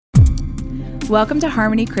Welcome to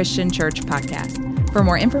Harmony Christian Church Podcast. For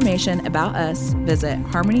more information about us, visit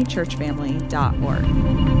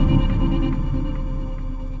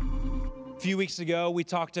harmonychurchfamily.org. A few weeks ago, we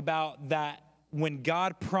talked about that when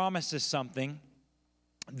God promises something,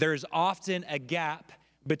 there's often a gap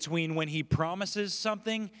between when he promises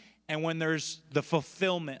something and when there's the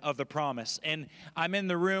fulfillment of the promise. And I'm in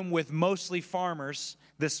the room with mostly farmers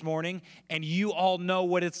this morning, and you all know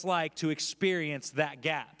what it's like to experience that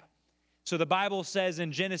gap. So the Bible says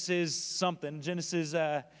in Genesis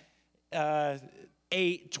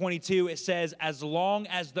 8:22, it says, as long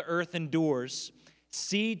as the earth endures,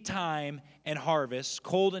 seed time and harvest,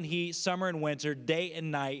 cold and heat, summer and winter, day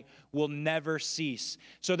and night will never cease.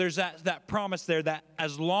 So there's that promise there that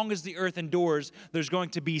as long as the earth endures, there's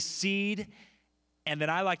going to be seed, and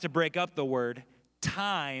then I like to break up the word,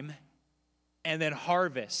 time, and then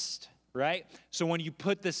harvest, right? So when you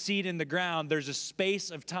put the seed in the ground, there's a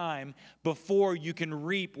space of time before you can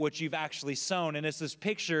reap what you've actually sown. And it's this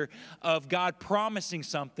picture of God promising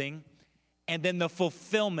something and then the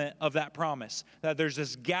fulfillment of that promise. That there's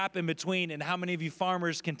this gap in between. And how many of you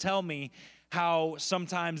farmers can tell me how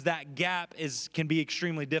sometimes that gap can be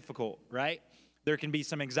extremely difficult, right? There can be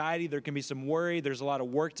some anxiety, there can be some worry, there's a lot of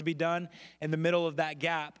work to be done in the middle of that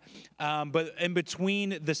gap. But in between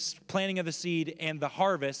the planting of the seed and the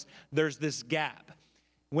harvest, there's this gap.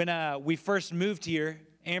 When we first moved here,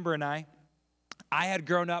 Amber and I had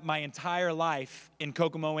grown up my entire life in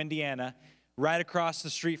Kokomo, Indiana, right across the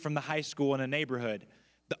street from the high school in a neighborhood.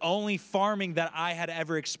 The only farming that I had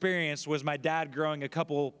ever experienced was my dad growing a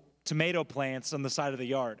couple tomato plants on the side of the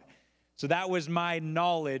yard. So that was my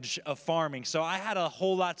knowledge of farming. So I had a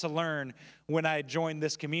whole lot to learn when I joined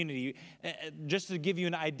this community. Just to give you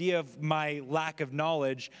an idea of my lack of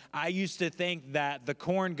knowledge, I used to think that the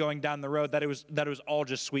corn going down the road, that it was all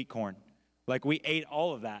just sweet corn. Like we ate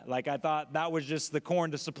all of that. Like I thought that was just the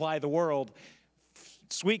corn to supply the world.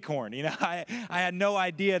 Sweet corn, I had no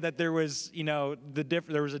idea that there was,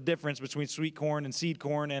 there was a difference between sweet corn and seed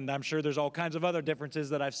corn, and I'm sure there's all kinds of other differences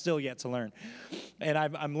that I've still yet to learn. And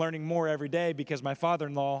I'm learning more every day because my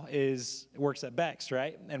father-in-law works at Beck's,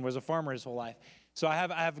 right, and was a farmer his whole life. So I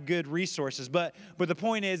have good resources, but the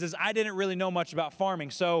point is I didn't really know much about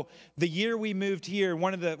farming. So the year we moved here,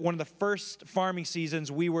 one of the first farming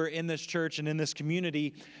seasons we were in this church and in this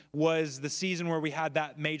community was the season where we had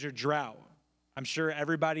that major drought. I'm sure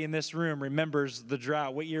everybody in this room remembers the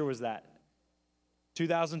drought. What year was that?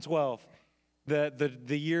 2012, the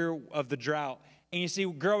year of the drought. And you see,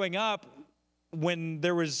 growing up, when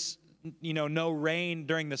there was, no rain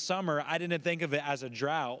during the summer, I didn't think of it as a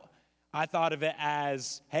drought. I thought of it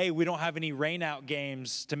as, hey, we don't have any rain-out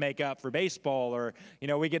games to make up for baseball, or,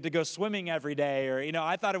 we get to go swimming every day, or,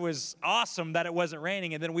 I thought it was awesome that it wasn't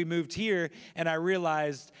raining. And then we moved here, and I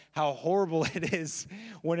realized how horrible it is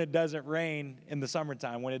when it doesn't rain in the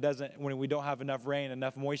summertime, when we don't have enough rain,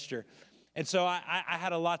 enough moisture. And so I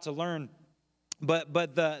had a lot to learn.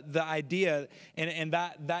 But the idea, and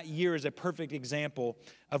that year is a perfect example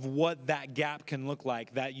of what that gap can look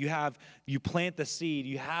like, that you plant the seed,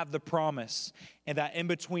 you have the promise, and that in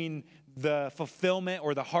between the fulfillment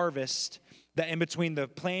or the harvest, that in between the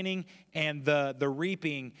planting and the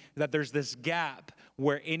reaping, that there's this gap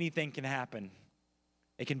where anything can happen.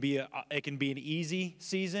 It can be an easy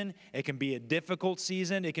season. It can be a difficult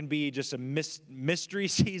season. It can be just a mystery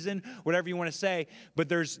season, whatever you want to say. But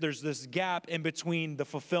there's this gap in between the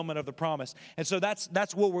fulfillment of the promise. And so that's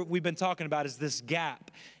what we've been talking about, is this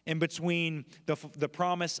gap in between the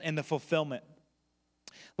promise and the fulfillment.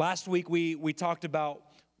 Last week we talked about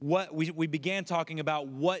we began talking about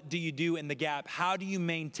what do you do in the gap? How do you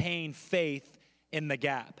maintain faith in the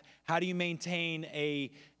gap? How do you maintain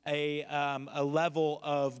a level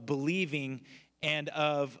of believing and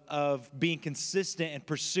of being consistent and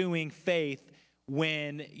pursuing faith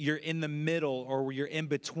when you're in the middle or you're in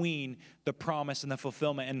between the promise and the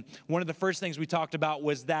fulfillment? And one of the first things we talked about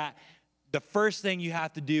was that the first thing you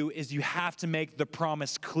have to do is you have to make the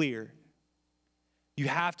promise clear. You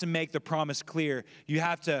have to make the promise clear. You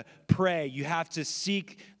have to pray. You have to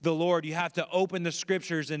seek the Lord. You have to open the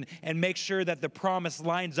scriptures and make sure that the promise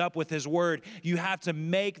lines up with his word. You have to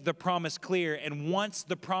make the promise clear. And once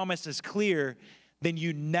the promise is clear, then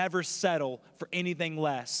you never settle for anything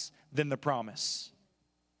less than the promise.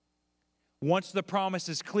 Once the promise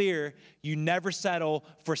is clear, you never settle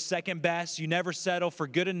for second best. You never settle for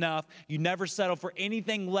good enough. You never settle for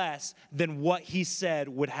anything less than what he said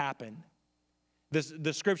would happen.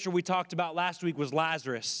 The scripture we talked about last week was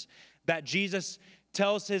Lazarus, that Jesus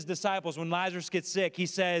tells his disciples when Lazarus gets sick, he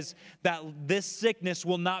says that this sickness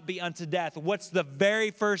will not be unto death. What's the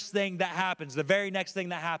very first thing that happens? The very next thing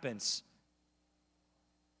that happens?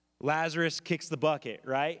 Lazarus kicks the bucket,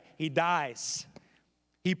 right? He dies.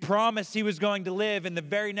 He promised he was going to live, and the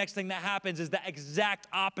very next thing that happens is the exact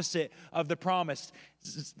opposite of the promise.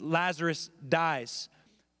 Lazarus dies.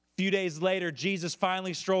 A few days later, Jesus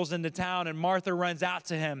finally strolls into town, and Martha runs out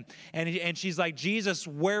to him, and she's like, Jesus,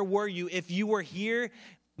 where were you? If you were here,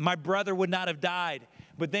 my brother would not have died.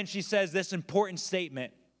 But then she says this important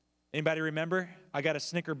statement. Anybody remember? I got a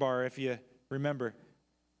Snicker bar if you remember.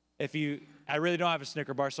 I really don't have a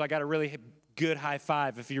Snicker bar, so I got a really good high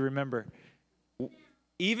five if you remember.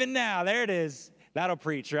 Even now, there it is. That'll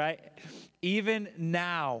preach, right? Even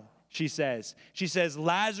now, she says,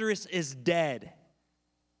 Lazarus is dead.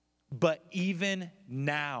 But even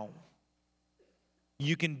now,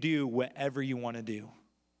 you can do whatever you want to do.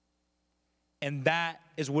 And that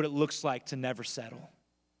is what it looks like to never settle.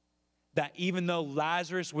 That even though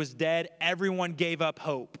Lazarus was dead, everyone gave up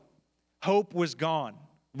hope. Hope was gone.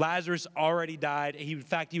 Lazarus already died. In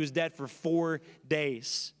fact, he was dead for 4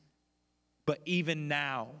 days. But even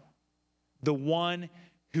now, the one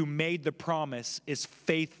who made the promise is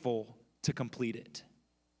faithful to complete it.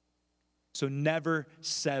 So never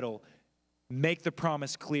settle. Make the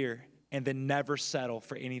promise clear, and then never settle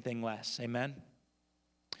for anything less. Amen?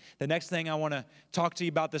 The next thing I want to talk to you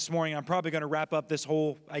about this morning, I'm probably going to wrap up this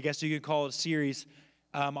whole, I guess you could call it a series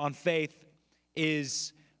on faith,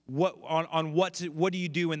 is what do you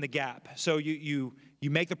do in the gap? So you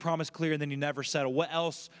make the promise clear, and then you never settle. What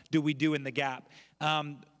else do we do in the gap?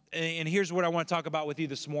 And here's what I want to talk about with you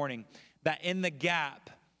this morning. That in the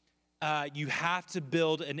gap, you have to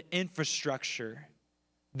build an infrastructure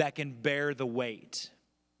that can bear the weight.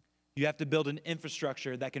 You have to build an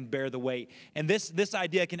infrastructure that can bear the weight. And this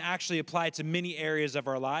idea can actually apply to many areas of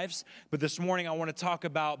our lives. But this morning, I want to talk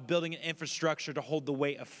about building an infrastructure to hold the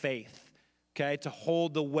weight of faith. Okay, to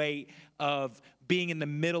hold the weight of being in the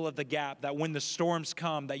middle of the gap, that when the storms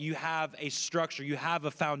come, that you have a structure, you have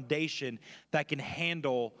a foundation that can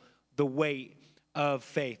handle the weight of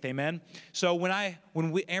faith. Amen. So when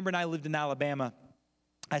Amber and I lived in Alabama,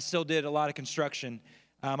 I still did a lot of construction.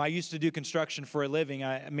 I used to do construction for a living.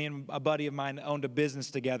 Me and a buddy of mine owned a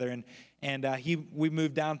business together, and we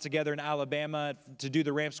moved down together in Alabama to do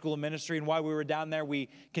the Ramp School of Ministry. And while we were down there, we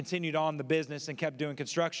continued on the business and kept doing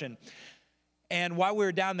construction. And while we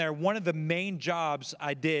were down there, one of the main jobs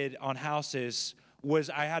I did on houses was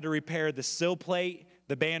I had to repair the sill plate,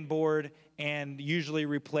 the band board, and usually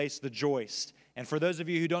replace the joist. And for those of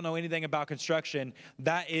you who don't know anything about construction,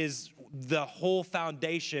 that is the whole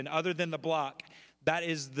foundation, other than the block. That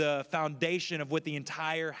is the foundation of what the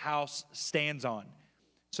entire house stands on.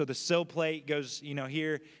 So the sill plate goes,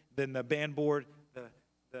 here, then the band board,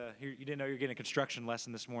 here, you didn't know you were getting a construction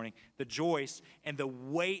lesson this morning. The joist and the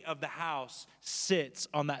weight of the house sits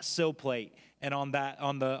on that sill plate and on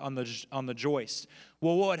the joist.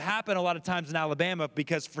 Well, what would happen a lot of times in Alabama,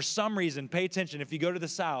 because for some reason, pay attention, if you go to the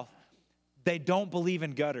South, they don't believe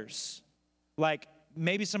in gutters. Like,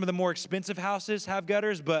 maybe some of the more expensive houses have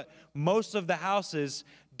gutters, but most of the houses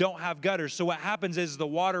don't have gutters. So what happens is the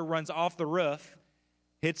water runs off the roof,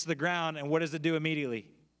 hits the ground, and what does it do immediately?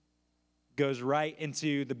 Goes right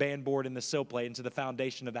into the band board and the sill plate, into the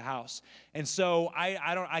foundation of the house. And so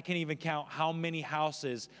I can't even count how many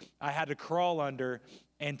houses I had to crawl under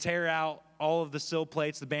and tear out all of the sill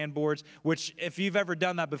plates, the band boards, which if you've ever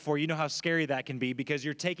done that before, you know how scary that can be, because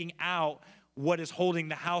you're taking out what is holding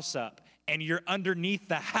the house up, and you're underneath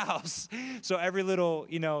the house. So every little,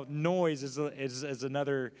 noise is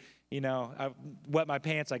another, I wet my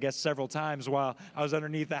pants, I guess, several times while I was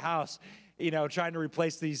underneath the house, trying to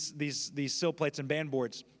replace these sill plates and band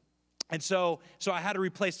boards. And so I had to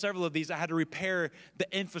replace several of these. I had to repair the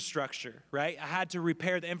infrastructure, right? I had to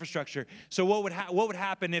repair the infrastructure. So what would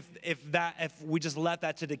happen if we just left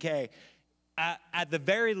that to decay? At the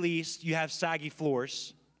very least, you have saggy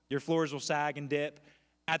floors. Your floors will sag and dip.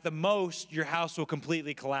 At the most, your house will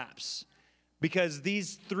completely collapse, because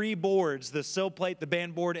these three boards, the sill plate, the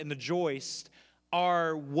band board, and the joist,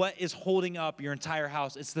 are what is holding up your entire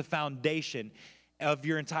house. It's the foundation of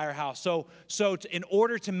your entire house. So in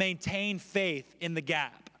order to maintain faith in the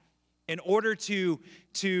gap, in order to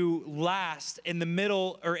last in the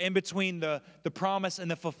middle or in between the promise and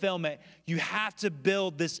the fulfillment, you have to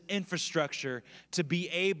build this infrastructure to be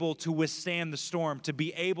able to withstand the storm, to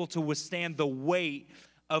be able to withstand the weight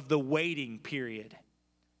of the waiting period.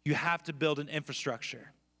 You have to build an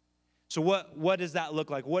infrastructure. So what does that look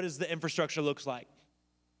like? What does the infrastructure look like?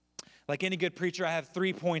 Like any good preacher, I have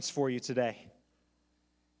 3 points for you today.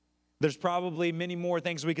 There's probably many more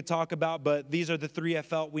things we could talk about, but these are the 3 I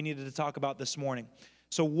felt we needed to talk about this morning.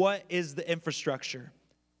 So what is the infrastructure?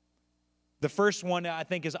 The first one I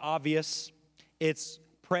think is obvious. It's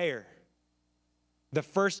prayer. The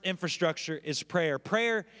first infrastructure is prayer.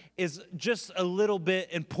 Prayer is just a little bit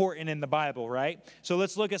important in the Bible, right? So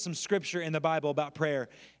let's look at some scripture in the Bible about prayer.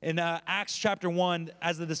 In Acts chapter 1,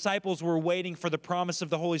 as the disciples were waiting for the promise of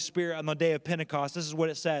the Holy Spirit on the day of Pentecost, this is what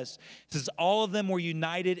it says. It says, all of them were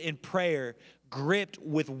united in prayer, gripped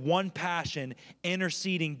with one passion,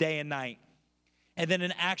 interceding day and night. And then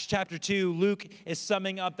in Acts chapter 2, Luke is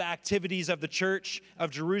summing up the activities of the church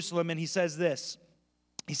of Jerusalem, and he says this.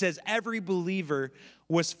 He says, every believer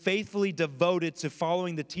was faithfully devoted to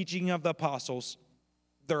following the teaching of the apostles.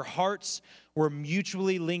 Their hearts were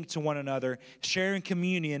mutually linked to one another, sharing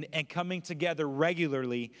communion and coming together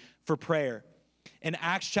regularly for prayer. In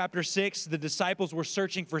Acts chapter 6, the disciples were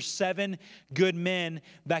searching for 7 good men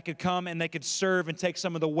that could come and they could serve and take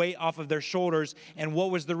some of the weight off of their shoulders. And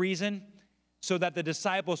what was the reason? So that the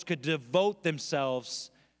disciples could devote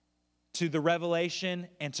themselves to the revelation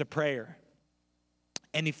and to prayer.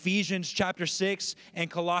 In Ephesians chapter 6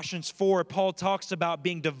 and Colossians 4, Paul talks about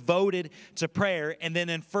being devoted to prayer. And then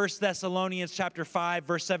in 1 Thessalonians chapter 5,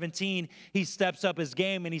 verse 17, he steps up his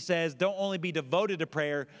game and he says, don't only be devoted to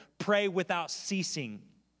prayer, pray without ceasing.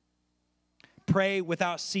 Pray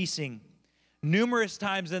without ceasing. Numerous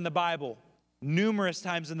times in the Bible,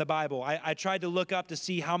 I tried to look up to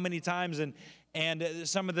see how many times, and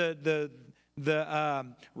some of the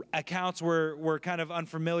accounts were kind of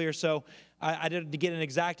unfamiliar, so I didn't get an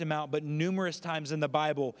exact amount, but numerous times in the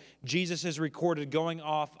Bible, Jesus is recorded going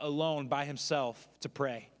off alone by himself to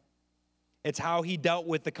pray. It's how he dealt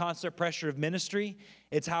with the constant pressure of ministry.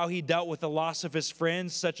 It's how he dealt with the loss of his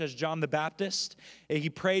friends, such as John the Baptist. He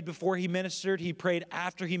prayed before he ministered. He prayed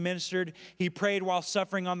after he ministered. He prayed while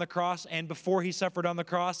suffering on the cross and before he suffered on the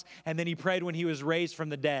cross, and then he prayed when he was raised from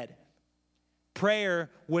the dead. Prayer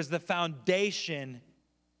was the foundation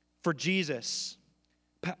for Jesus.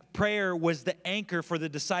 Prayer was the anchor for the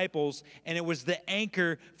disciples, and it was the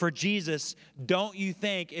anchor for Jesus. Don't you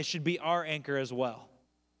think it should be our anchor as well?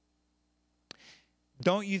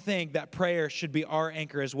 Don't you think that prayer should be our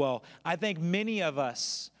anchor as well? I think many of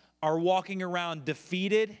us are walking around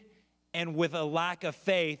defeated and with a lack of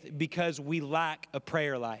faith because we lack a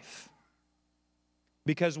prayer life.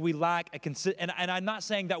 Because we lack and I'm not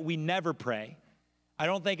saying that we never pray. I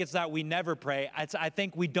don't think it's that we never pray. I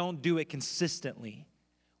think we don't do it consistently.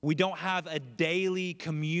 We don't have a daily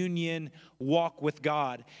communion walk with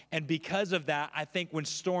God. And because of that, I think when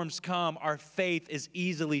storms come, our faith is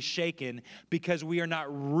easily shaken because we are not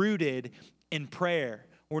rooted in prayer.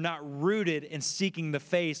 We're not rooted in seeking the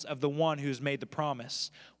face of the one who's made the promise.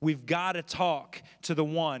 We've got to talk to the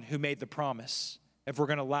one who made the promise if we're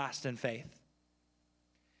going to last in faith.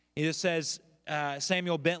 It says,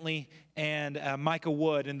 Samuel Bentley and Micah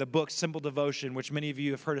Wood in the book Simple Devotion, which many of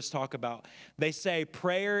you have heard us talk about, they say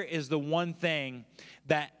prayer is the one thing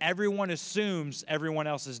that everyone assumes everyone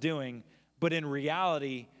else is doing, but in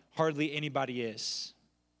reality, hardly anybody is.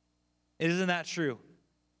 Isn't that true?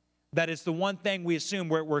 That it's the one thing we assume.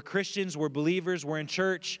 We're Christians, we're believers, we're in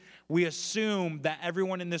church. We assume that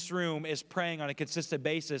everyone in this room is praying on a consistent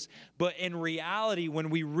basis. But in reality, when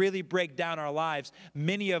we really break down our lives,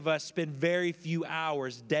 many of us spend very few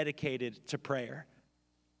hours dedicated to prayer.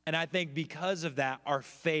 And I think because of that, our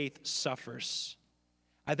faith suffers.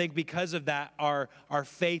 I think because of that, our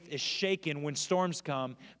faith is shaken when storms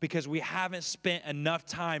come because we haven't spent enough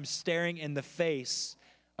time staring in the face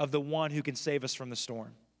of the one who can save us from the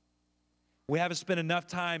storm. We haven't spent enough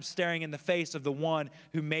time staring in the face of the one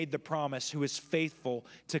who made the promise, who is faithful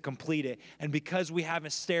to complete it. And because we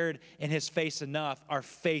haven't stared in his face enough, our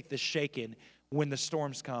faith is shaken when the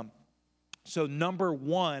storms come. So number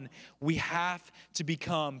one, we have to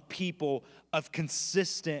become people of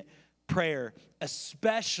consistent prayer,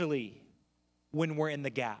 especially when we're in the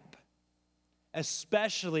gap,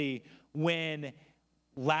 especially when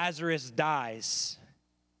Lazarus dies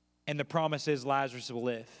and the promise is Lazarus will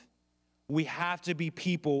live. We have to be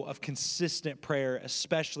people of consistent prayer,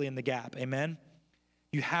 especially in the gap. Amen?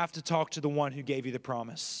 You have to talk to the one who gave you the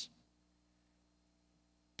promise.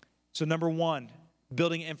 So number one,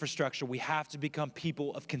 building infrastructure. We have to become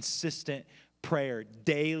people of consistent prayer,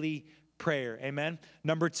 daily prayer. Amen?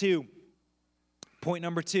 Point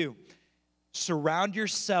number two, surround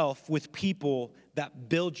yourself with people that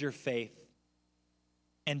build your faith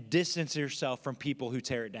and distance yourself from people who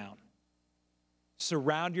tear it down.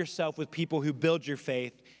 Surround yourself with people who build your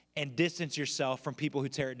faith and distance yourself from people who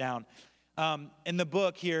tear it down. In the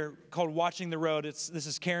book here called Watching the Road, this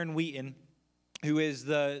is Karen Wheaton, who is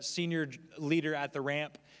the senior leader at the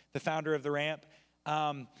Ramp, the founder of the Ramp.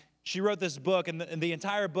 She wrote this book, and the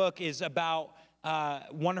entire book is about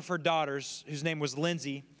one of her daughters, whose name was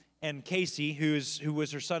Lindsay, and Casey, who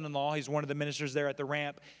was her son-in-law, he's one of the ministers there at the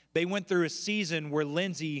ramp, they went through a season where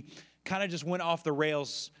Lindsay kind of just went off the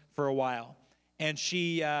rails for a while. And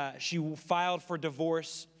she filed for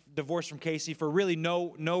divorce from Casey for really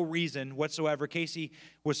no reason whatsoever. Casey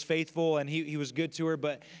was faithful and he was good to her,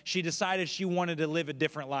 but she decided she wanted to live a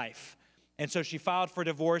different life. And so she filed for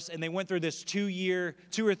divorce, and they went through this 2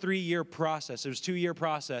 or 3 year process. It was a 2-year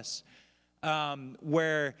process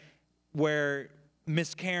where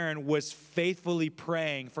Miss Karen was faithfully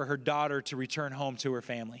praying for her daughter to return home to her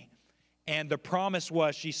family. And the promise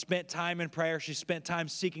was she spent time in prayer, she spent time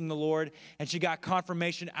seeking the Lord, and she got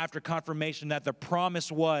confirmation after confirmation that the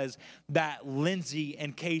promise was that Lindsay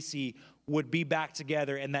and Casey would be back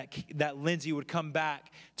together and that Lindsay would come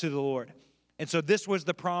back to the Lord. And so this was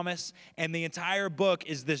the promise, and the entire book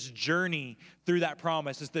is this journey through that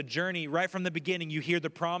promise. It's the journey right from the beginning. You hear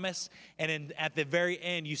the promise, and at the very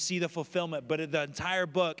end, you see the fulfillment. But the entire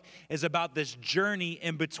book is about this journey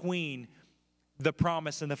in between the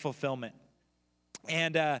promise and the fulfillment.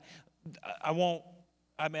 And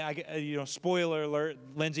spoiler alert,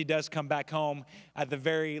 Lindsay does come back home at the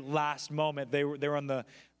very last moment. They were on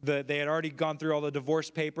they had already gone through all the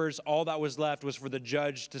divorce papers. All that was left was for the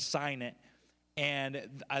judge to sign it. And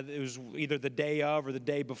it was either the day of or the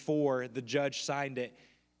day before the judge signed it,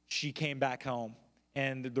 she came back home.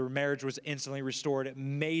 And the marriage was instantly restored.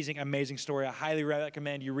 Amazing, amazing story. I highly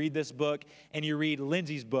recommend you read this book and you read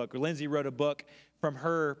Lindsay's book. Lindsay wrote a book from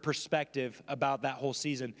her perspective about that whole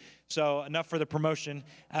season. So enough for the promotion.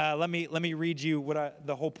 Let me read you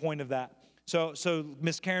the whole point of that. So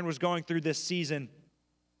Miss Karen was going through this season,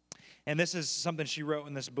 and this is something she wrote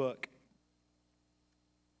in this book.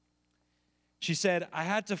 She said, I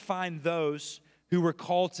had to find those who were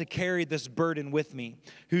called to carry this burden with me,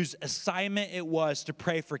 whose assignment it was to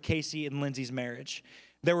pray for Casey and Lindsay's marriage.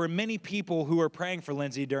 There were many people who were praying for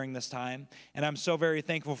Lindsay during this time, and I'm so very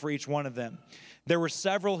thankful for each one of them. There were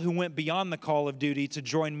several who went beyond the call of duty to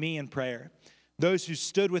join me in prayer. Those who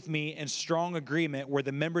stood with me in strong agreement were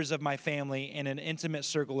the members of my family and an intimate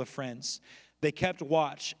circle of friends. They kept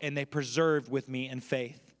watch, and they persevered with me in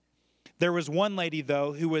faith. There was one lady,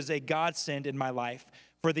 though, who was a godsend in my life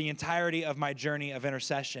for the entirety of my journey of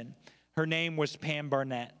intercession. Her name was Pam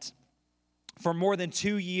Barnett. For more than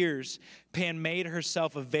 2 years, Pam made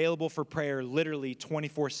herself available for prayer literally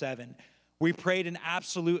 24/7. We prayed in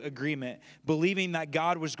absolute agreement, believing that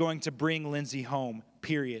God was going to bring Lindsay home,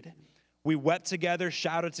 period. We wept together,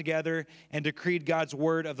 shouted together, and decreed God's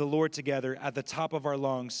word of the Lord together at the top of our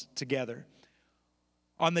lungs together.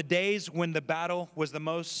 On the days when the battle was the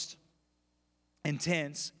most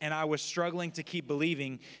intense and I was struggling to keep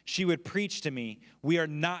believing, she would preach to me, we are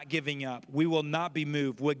not giving up. We will not be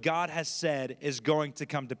moved. What God has said is going to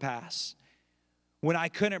come to pass. When I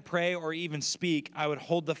couldn't pray or even speak, I would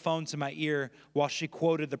hold the phone to my ear while she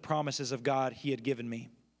quoted the promises of God he had given me.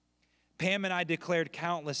 Pam and I declared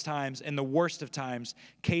countless times, in the worst of times,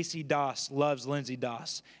 Casey Doss loves Lindsay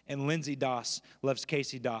Doss, and Lindsay Doss loves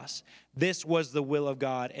Casey Doss. This was the will of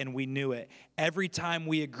God, and we knew it. Every time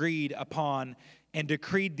we agreed upon and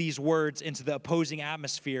decreed these words into the opposing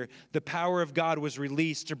atmosphere, the power of God was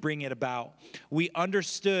released to bring it about. We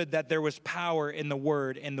understood that there was power in the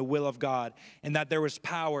word and the will of God, and that there was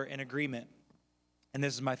power in agreement. And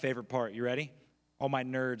this is my favorite part. You ready? All my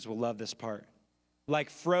nerds will love this part. Like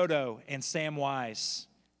Frodo and Samwise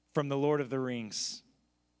from the Lord of the Rings.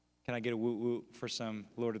 Can I get a woot woot for some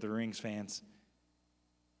Lord of the Rings fans?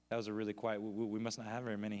 That was a really quiet woot woot. We must not have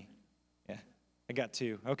very many. Yeah, I got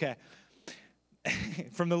 2. Okay.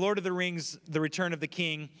 From the Lord of the Rings, The Return of the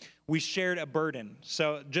King, we shared a burden.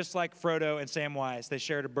 So just like Frodo and Samwise, they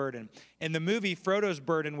shared a burden. In the movie, Frodo's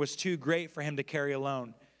burden was too great for him to carry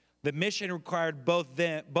alone. The mission required both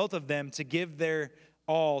of them to give their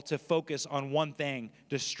all to focus on one thing,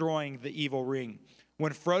 destroying the evil ring.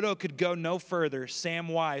 When Frodo could go no further,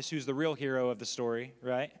 Samwise, who's the real hero of the story,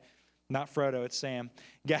 right? Not Frodo, it's Sam,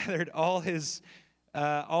 gathered all his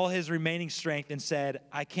remaining strength and said,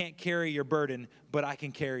 I can't carry your burden, but I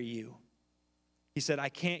can carry you. He said, I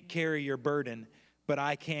can't carry your burden, but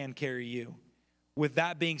I can carry you. With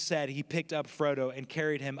that being said, he picked up Frodo and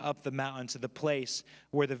carried him up the mountain to the place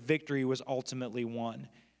where the victory was ultimately won.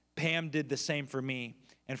 Pam did the same for me,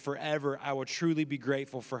 and forever I will truly be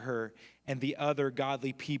grateful for her and the other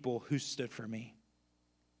godly people who stood for me.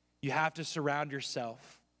 You have to surround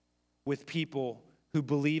yourself with people who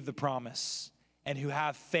believe the promise and who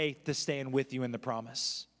have faith to stand with you in the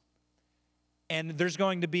promise. And there's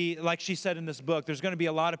going to be, like she said in this book, there's going to be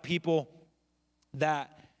a lot of people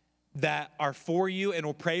that that are for you and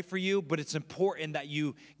will pray for you, but it's important that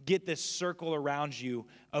you get this circle around you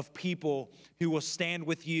of people who will stand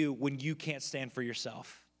with you when you can't stand for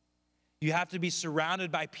yourself. You have to be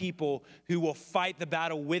surrounded by people who will fight the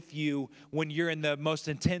battle with you when you're in the most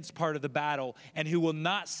intense part of the battle, and who will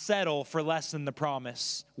not settle for less than the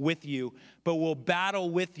promise with you, but will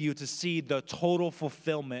battle with you to see the total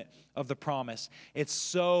fulfillment of the promise. It's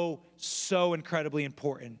so, so incredibly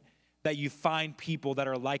important that you find people that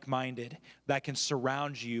are like-minded, that can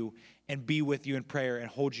surround you and be with you in prayer and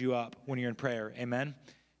hold you up when you're in prayer. Amen?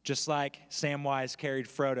 Just like Samwise carried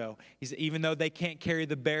Frodo. He said, even though they can't carry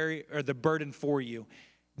the burden for you,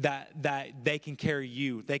 that they can carry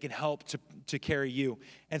you. They can help to carry you.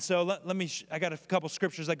 And so I got a couple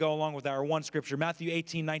scriptures that go along with that, or one scripture. Matthew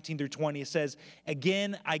 18:19-20, it says,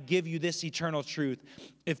 again, I give you this eternal truth.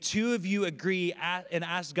 If two of you agree and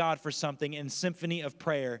ask God for something in symphony of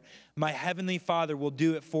prayer, my heavenly Father will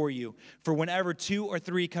do it for you. For whenever 2 or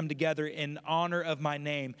 3 come together in honor of my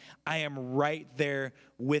name, I am right there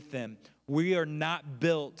with them. We are not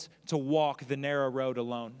built to walk the narrow road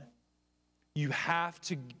alone. You have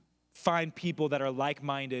to find people that are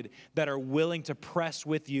like-minded, that are willing to press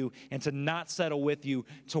with you and to not settle with you,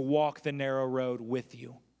 to walk the narrow road with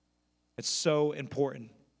you. It's so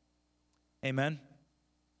important. Amen?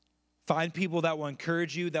 Find people that will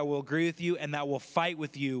encourage you, that will agree with you, and that will fight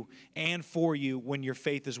with you and for you when your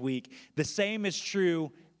faith is weak. The same is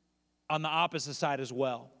true on the opposite side as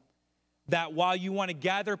well. That while you want to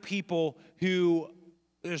gather people who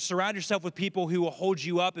surround yourself with people who will hold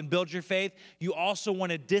you up and build your faith, you also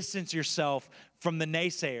want to distance yourself from the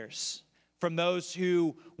naysayers, from those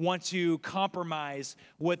who want to compromise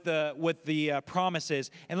with the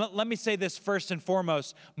promises. And let me say this first and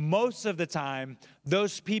foremost. Most of the time,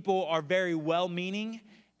 those people are very well-meaning,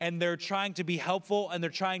 and they're trying to be helpful, and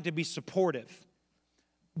they're trying to be supportive.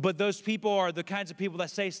 But those people are the kinds of people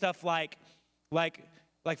that say stuff like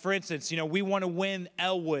for instance, we want to win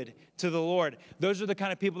Elwood to the Lord. Those are the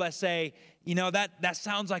kind of people that say, that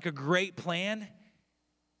sounds like a great plan,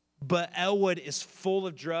 but Elwood is full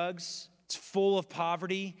of drugs. It's full of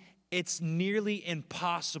poverty. It's nearly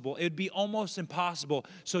impossible. It would be almost impossible.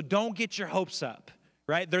 So don't get your hopes up,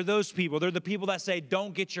 right? They're those people. They're the people that say,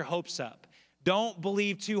 don't get your hopes up. Don't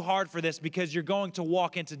believe too hard for this because you're going to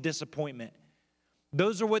walk into disappointment.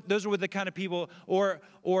 Those are what the kind of people, or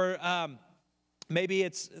maybe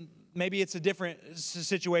it's a different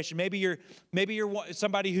situation. Maybe you're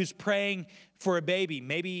somebody who's praying for a baby.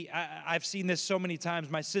 Maybe I've seen this so many times.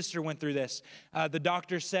 My sister went through this. The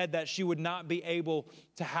doctor said that she would not be able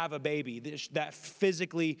to have a baby, that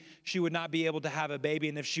physically she would not be able to have a baby,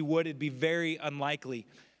 and if she would, it'd be very unlikely.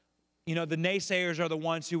 The naysayers are the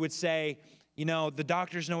ones who would say, the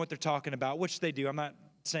doctors know what they're talking about, which they do. I'm not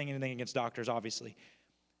saying anything against doctors, obviously.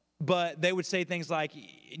 But they would say things like,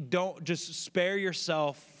 don't just spare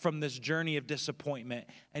yourself from this journey of disappointment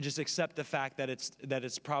and just accept the fact that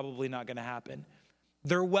it's probably not going to happen.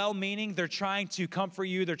 They're well-meaning. They're trying to comfort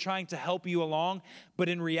you. They're trying to help you along. But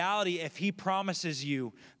in reality, if he promises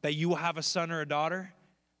you that you will have a son or a daughter,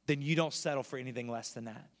 then you don't settle for anything less than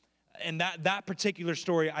that. And that particular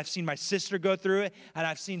story, I've seen my sister go through it, and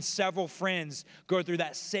I've seen several friends go through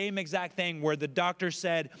that same exact thing where the doctor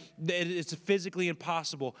said that it's physically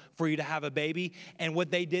impossible for you to have a baby. And what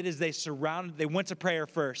they did is they went to prayer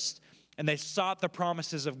first, and they sought the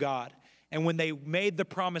promises of God. And when they made the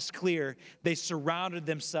promise clear, they surrounded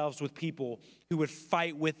themselves with people who would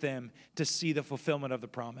fight with them to see the fulfillment of the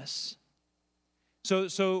promise.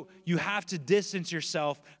 So you have to distance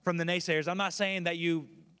yourself from the naysayers. I'm not saying that you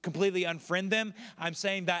completely unfriend them. I'm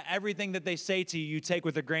saying that everything that they say to you, you take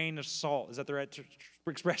with a grain of salt. Is that the right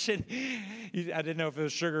expression? I didn't know if it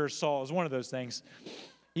was sugar or salt. It was one of those things.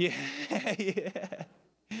 Yeah.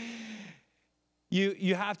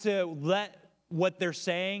 You have to let what they're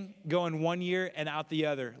saying go in one ear and out the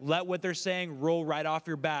other. Let what they're saying roll right off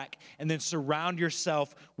your back, and then surround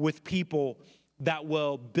yourself with people that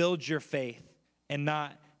will build your faith and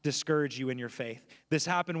not discourage you in your faith. This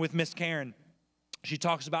happened with Miss Karen. She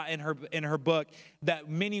talks about in her book that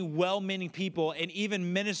many well-meaning people and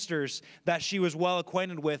even ministers that she was well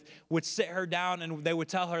acquainted with would sit her down and they would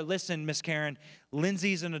tell her, listen, Miss Karen,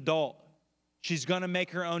 Lindsay's an adult. She's going to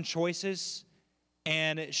make her own choices,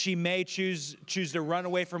 and she may choose to run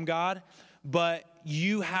away from God, but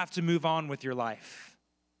you have to move on with your life.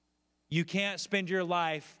 You can't spend your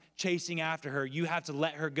life chasing after her. You have to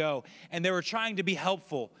let her go. And they were trying to be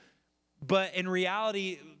helpful. But in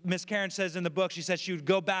reality, Miss Karen says in the book, she says she would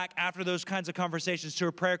go back after those kinds of conversations to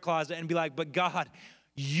her prayer closet and be like, but God,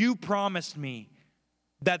 you promised me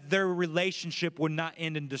that their relationship would not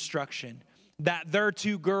end in destruction, that their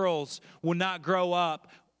two girls will not grow up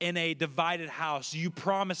in a divided house. You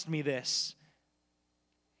promised me this.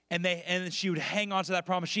 And she would hang on to that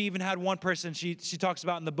promise. She even had one person she talks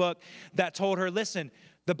about in the book that told her, listen,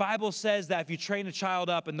 the Bible says that if you train a child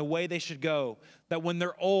up in the way they should go, that when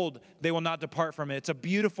they're old, they will not depart from it. It's a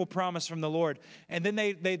beautiful promise from the Lord. And then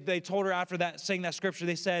they told her after that, saying that scripture,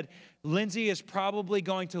 they said, Lindsay is probably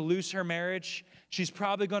going to lose her marriage. She's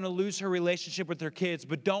probably going to lose her relationship with her kids.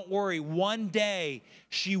 But don't worry, one day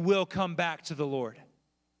she will come back to the Lord.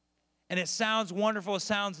 And it sounds wonderful, it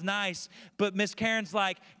sounds nice, but Miss Karen's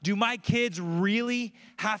like, do my kids really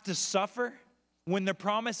have to suffer when the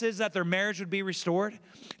promise is that their marriage would be restored?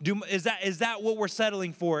 Is that what we're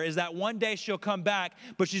settling for? Is that one day she'll come back,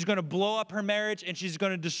 but she's going to blow up her marriage and she's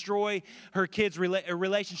going to destroy her kids'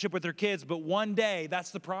 relationship with her kids, but one day,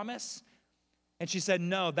 that's the promise? And she said,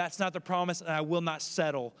 no, that's not the promise, and I will not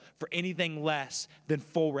settle for anything less than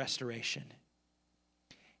full restoration.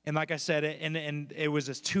 And like I said, and it was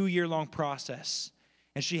this 2-year-long process.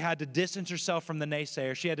 And she had to distance herself from the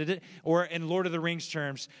naysayers. She had to, or in Lord of the Rings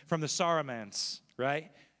terms, from the Saurumans, right?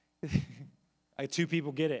 2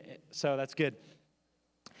 people get it, so that's good.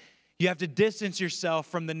 You have to distance yourself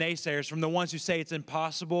from the naysayers, from the ones who say it's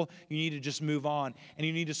impossible. You need to just move on. And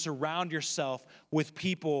you need to surround yourself with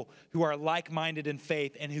people who are like-minded in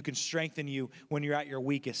faith and who can strengthen you when you're at your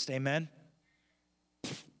weakest. Amen?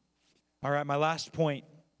 All right, my last point.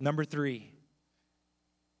 Number 3,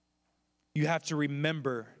 you have to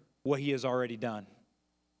remember what he has already done.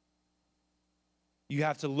 You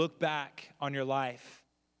have to look back on your life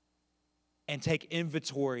and take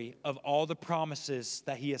inventory of all the promises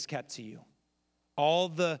that he has kept to you. All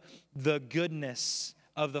the goodness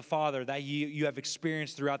of the Father that you have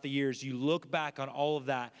experienced throughout the years. You look back on all of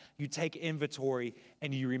that. You take inventory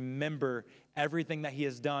and you remember everything that he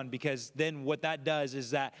has done, because then what that does is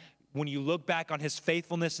that when you look back on his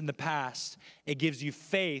faithfulness in the past, it gives you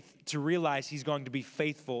faith to realize he's going to be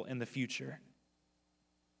faithful in the future.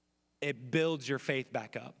 It builds your faith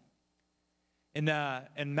back up. In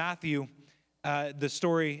Matthew, the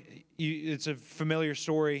story, it's a familiar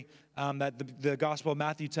story that the Gospel of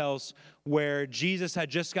Matthew tells, where Jesus had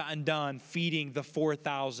just gotten done feeding the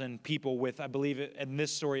 4,000 people with, I believe in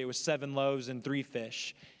this story, it was 7 loaves and 3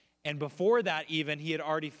 fish. And before that even, he had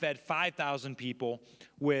already fed 5,000 people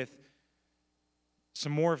with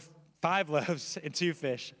some more 5 loaves and 2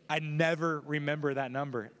 fish. I never remember that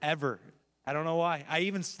number, ever. I don't know why. I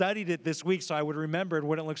even studied it this week so I would remember and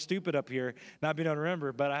wouldn't look stupid up here, not being able to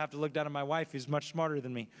remember, but I have to look down at my wife, who's much smarter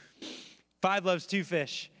than me. 5 loaves, 2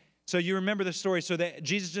 fish. So you remember the story. So that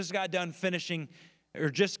Jesus just got done feeding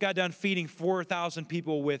 4,000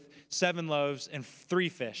 people with 7 loaves and 3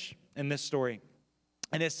 fish in this story.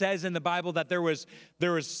 And it says in the Bible that there was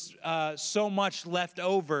so much left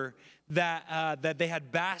over that they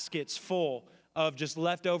had baskets full of just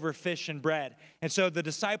leftover fish and bread. And so the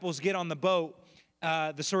disciples get on the boat.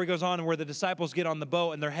 The story goes on where the disciples get on the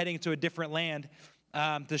boat and they're heading to a different land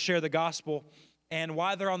to share the gospel. And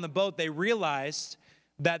while they're on the boat, they realized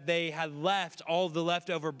that they had left all the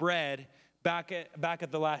leftover bread back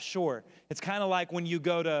at the last shore. It's kind of like when you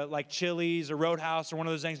go to like Chili's or Roadhouse or one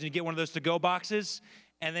of those things and you get one of those to-go boxes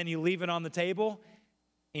and then you leave it on the table.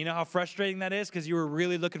 You know how frustrating that is because you were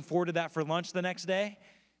really looking forward to that for lunch the next day?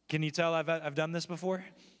 Can you tell I've done this before?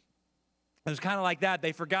 It was kind of like that.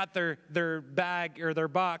 They forgot their bag or their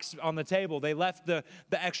box on the table. They left the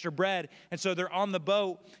extra bread. And so they're on the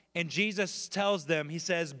boat, and Jesus tells them, he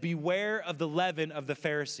says, beware of the leaven of the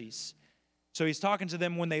Pharisees. So he's talking to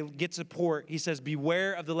them when they get to port. He says,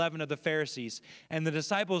 beware of the leaven of the Pharisees. And the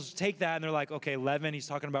disciples take that, and they're like, okay, leaven, he's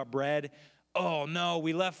talking about bread. Oh, no,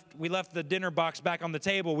 we left the dinner box back on the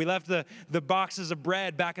table. We left the boxes of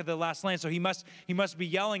bread back at the last land. So he must be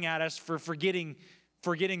yelling at us for forgetting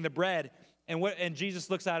the bread. And Jesus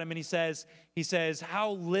looks at him and he says,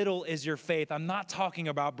 how little is your faith? I'm not talking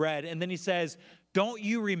about bread. And then he says, don't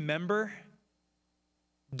you remember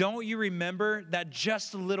that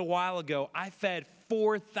just a little while ago, I fed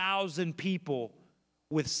 4,000 people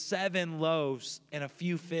with 7 loaves and a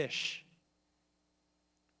few fish?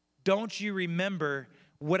 Don't you remember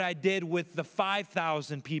what I did with the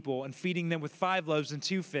 5,000 people and feeding them with 5 loaves and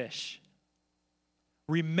 2 fish?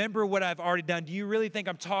 Remember what I've already done. Do you really think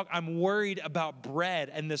I'm worried about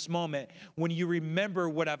bread in this moment when you remember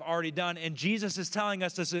what I've already done? And Jesus is telling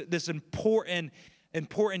us this important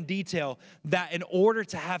detail that in order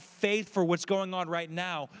to have faith for what's going on right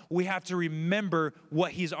now, we have to remember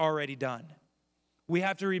what he's already done. We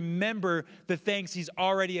have to remember the things he's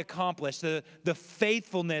already accomplished, the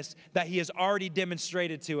faithfulness that he has already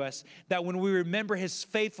demonstrated to us, that when we remember his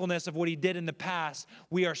faithfulness of what he did in the past,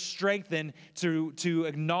 we are strengthened to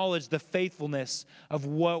acknowledge the faithfulness of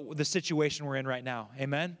what the situation we're in right now.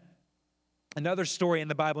 Amen? Another story in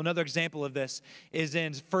the Bible, another example of this is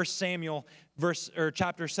in 1 Samuel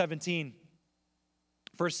chapter 17.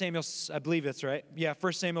 1 Samuel, I believe it's right. Yeah,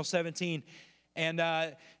 1 Samuel 17. And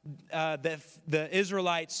the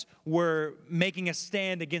Israelites were making a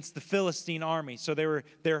stand against the Philistine army. So they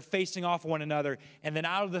were facing off one another. And then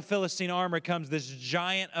out of the Philistine army comes this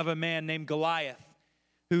giant of a man named Goliath,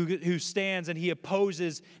 who stands and he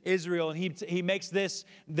opposes Israel. And he makes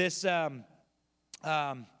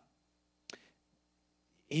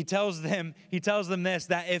he tells them this,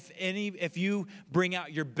 that if you bring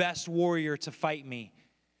out your best warrior to fight me,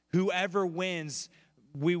 whoever wins,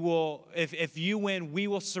 if you win, we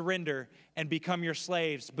will surrender and become your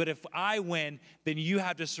slaves. But if I win, then you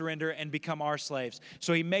have to surrender and become our slaves.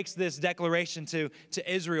 So he makes this declaration to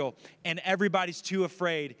Israel, and everybody's too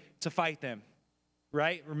afraid to fight them.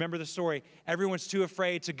 Right? Remember the story. Everyone's too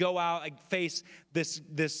afraid to go out and face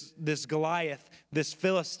this Goliath, this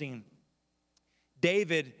Philistine.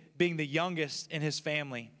 David, being the youngest in his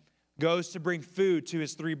family, goes to bring food to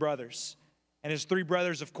his three brothers. And his three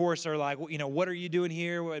brothers, of course, are like, what are you doing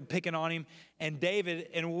here? Picking on him. And David,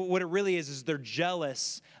 and what it really is they're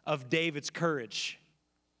jealous of David's courage.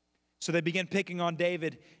 So they begin picking on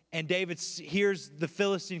David, and David hears the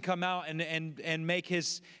Philistine come out and make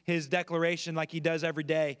his declaration like he does every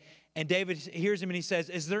day. And David hears him and he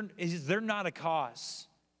says, is there not a cause?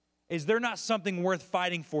 Is there not something worth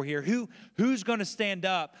fighting for here? Who's going to stand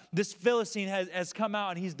up? This Philistine has come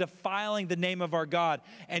out and he's defiling the name of our God.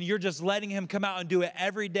 And you're just letting him come out and do it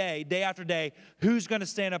every day, day after day. Who's going to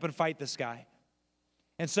stand up and fight this guy?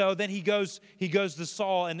 And so then he goes to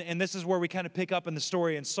Saul, and this is where we kind of pick up in the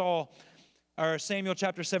story. And Samuel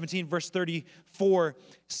chapter 17, verse 34,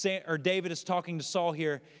 David is talking to Saul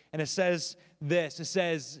here, and it says this. It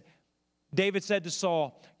says, David said to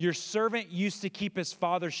Saul, your servant used to keep his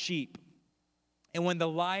father's sheep. And when the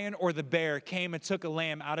lion or the bear came and took a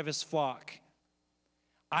lamb out of his flock,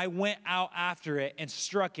 I went out after it and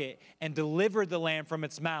struck it and delivered the lamb from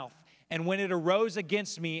its mouth. And when it arose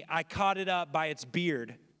against me, I caught it up by its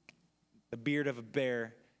beard, the beard of a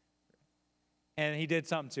bear. And he did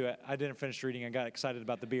something to it. I didn't finish reading. I got excited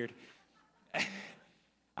about the beard.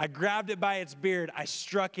 I grabbed it by its beard. I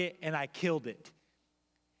struck it and I killed it.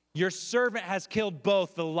 Your servant has killed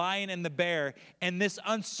both the lion and the bear, and this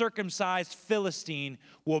uncircumcised Philistine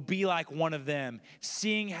will be like one of them,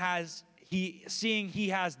 seeing he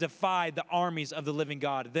has defied the armies of the living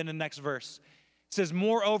God. Then the next verse says,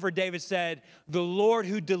 moreover, David said, the Lord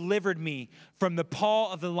who delivered me from the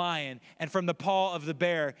paw of the lion and from the paw of the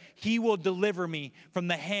bear, he will deliver me from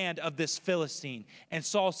the hand of this Philistine. And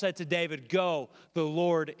Saul said to David, go, the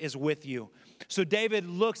Lord is with you. So David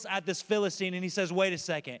looks at this Philistine and he says, wait a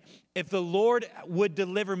second. If the Lord would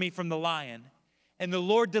deliver me from the lion and the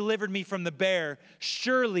Lord delivered me from the bear,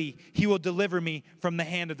 surely he will deliver me from the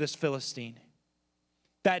hand of this Philistine.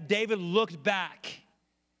 That David looked back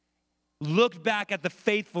at the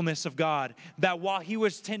faithfulness of God, that while he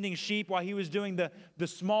was tending sheep, while he was doing the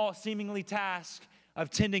small seemingly task of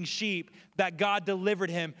tending sheep, that God delivered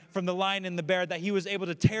him from the lion and the bear, that he was able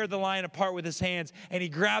to tear the lion apart with his hands, and he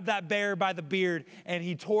grabbed that bear by the beard and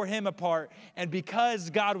he tore him apart. And because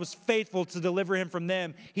God was faithful to deliver him from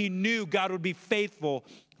them, he knew God would be faithful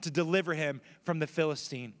to deliver him from the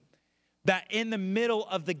Philistine. That in the middle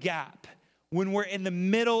of the gap, when we're in the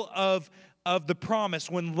middle of the promise,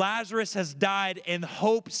 when Lazarus has died and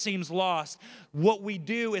hope seems lost, what we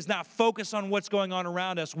do is not focus on what's going on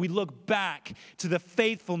around us. We look back to the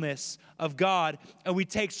faithfulness of God, and we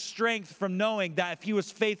take strength from knowing that if he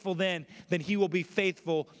was faithful then he will be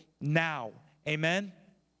faithful now. Amen?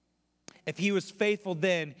 If he was faithful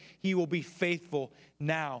then, he will be faithful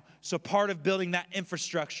now. So part of building that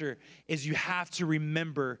infrastructure is you have to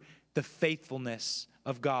remember the faithfulness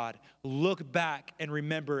of God. Look back and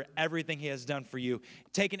remember everything he has done for you.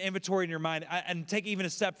 Take an inventory in your mind and take even a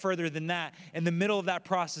step further than that. In the middle of that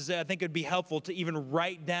process, I think it would be helpful to even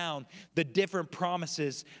write down the different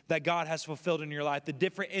promises that God has fulfilled in your life, the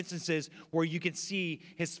different instances where you can see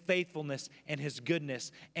his faithfulness and his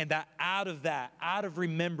goodness. And that, out of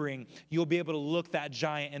remembering, you'll be able to look that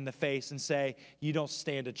giant in the face and say, you don't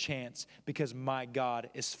stand a chance because my God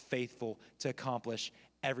is faithful to accomplish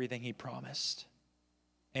everything he promised.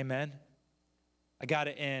 Amen. I got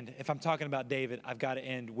to end. If I'm talking about David, I've got to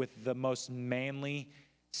end with the most manly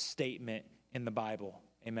statement in the Bible.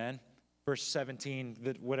 Amen. verse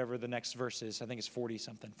 17, whatever the next verse is, I think it's 40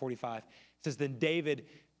 something, 45. It says, then David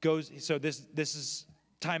goes, so this is,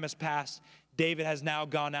 time has passed. David has now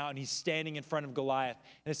gone out and he's standing in front of Goliath.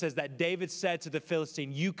 And it says that David said to the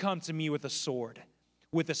Philistine, you come to me with a sword,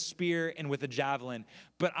 with a spear, and with a javelin.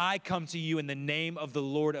 But I come to you in the name of the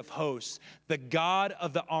Lord of hosts, the God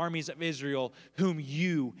of the armies of Israel, whom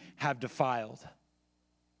you have defiled.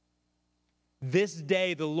 This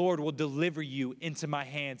day the Lord will deliver you into my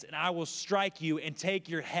hands, and I will strike you and take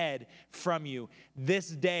your head from you. This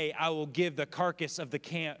day I will give the carcass of the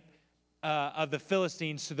camp of the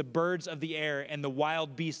Philistines to the birds of the air and the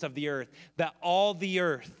wild beasts of the earth, that all the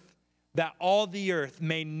earth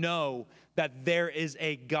may know that there is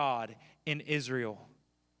a God in Israel.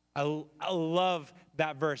 I love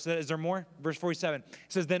that verse. Is there more? Verse 47. It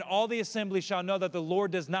says, then all the assembly shall know that the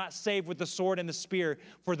Lord does not save with the sword and the spear,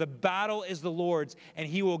 for the battle is the Lord's, and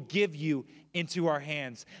he will give you into our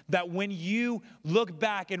hands. That when you look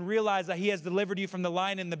back and realize that he has delivered you from the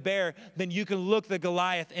lion and the bear, then you can look the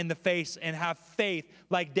Goliath in the face and have faith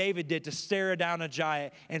like David did to stare down a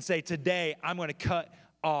giant and say, today I'm going to cut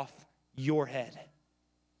off your head.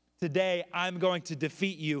 Today, I'm going to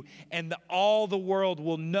defeat you, and all the world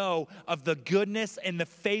will know of the goodness and the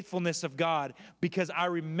faithfulness of God because I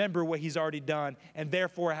remember what he's already done, and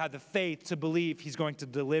therefore I have the faith to believe he's going to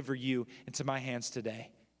deliver you into my hands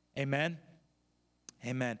today. Amen?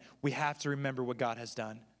 Amen. We have to remember what God has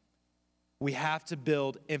done. We have to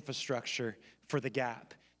build infrastructure for the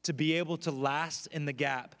gap, to be able to last in the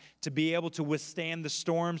gap, to be able to withstand the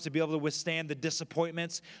storms, to be able to withstand the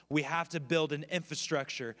disappointments. We have to build an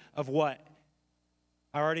infrastructure of what?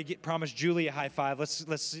 I already promised Julie a high five.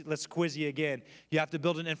 Let's quiz you again. You have to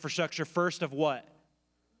build an infrastructure first of what?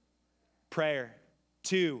 Prayer.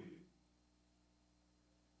 2,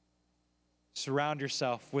 surround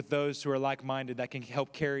yourself with those who are like-minded that can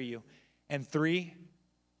help carry you. And 3,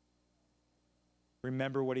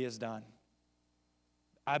 remember what he has done.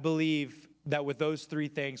 I believe that with those 3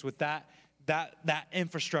 things, with that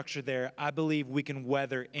infrastructure there, I believe we can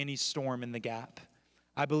weather any storm in the gap.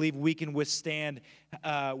 I believe we can withstand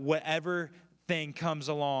whatever thing comes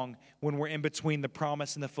along when we're in between the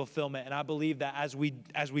promise and the fulfillment. And I believe that as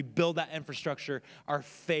we build that infrastructure, our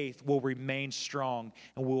faith will remain strong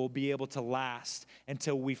and we will be able to last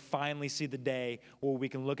until we finally see the day where we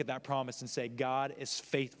can look at that promise and say, God is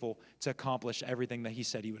faithful to accomplish everything that he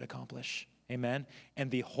said he would accomplish. Amen.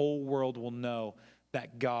 And the whole world will know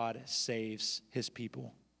that God saves his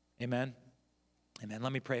people. Amen. Amen.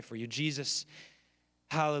 Let me pray for you. Jesus,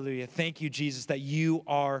 hallelujah. Thank you, Jesus, that you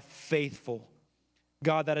are faithful.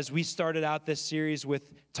 God, that as we started out this series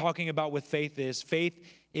with talking about what faith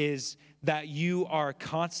is that you are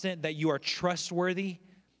constant, that you are trustworthy.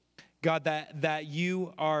 God, that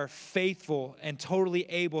you are faithful and totally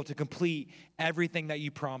able to complete everything that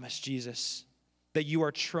you promised, Jesus, that you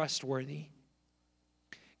are trustworthy.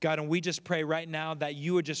 God, and we just pray right now that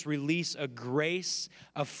you would just release a grace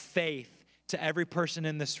of faith to every person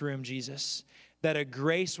in this room, Jesus, that a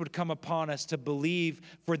grace would come upon us to believe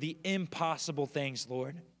for the impossible things,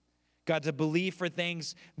 Lord. God, to believe for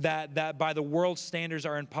things that by the world's standards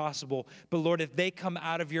are impossible. But Lord, if they come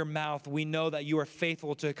out of your mouth, we know that you are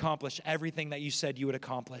faithful to accomplish everything that you said you would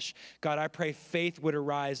accomplish. God, I pray faith would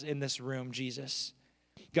arise in this room, Jesus.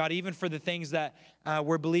 God, even for the things that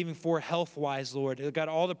we're believing for health-wise, Lord. God,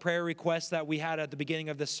 all the prayer requests that we had at the beginning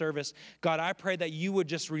of this service, God, I pray that you would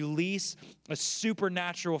just release a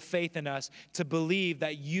supernatural faith in us to believe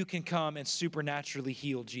that you can come and supernaturally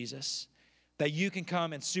heal, Jesus. That you can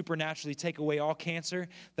come and supernaturally take away all cancer,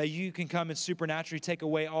 that you can come and supernaturally take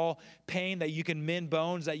away all pain, that you can mend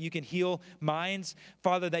bones, that you can heal minds.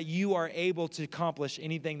 Father, that you are able to accomplish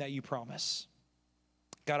anything that you promise.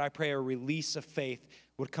 God, I pray a release of faith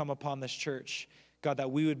would come upon this church. God,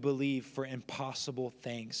 that we would believe for impossible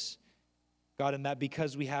things. God, and that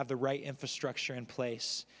because we have the right infrastructure in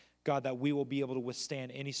place, God, that we will be able to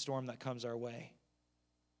withstand any storm that comes our way.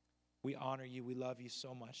 We honor you. We love you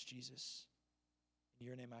so much, Jesus. In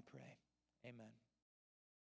your name I pray. Amen.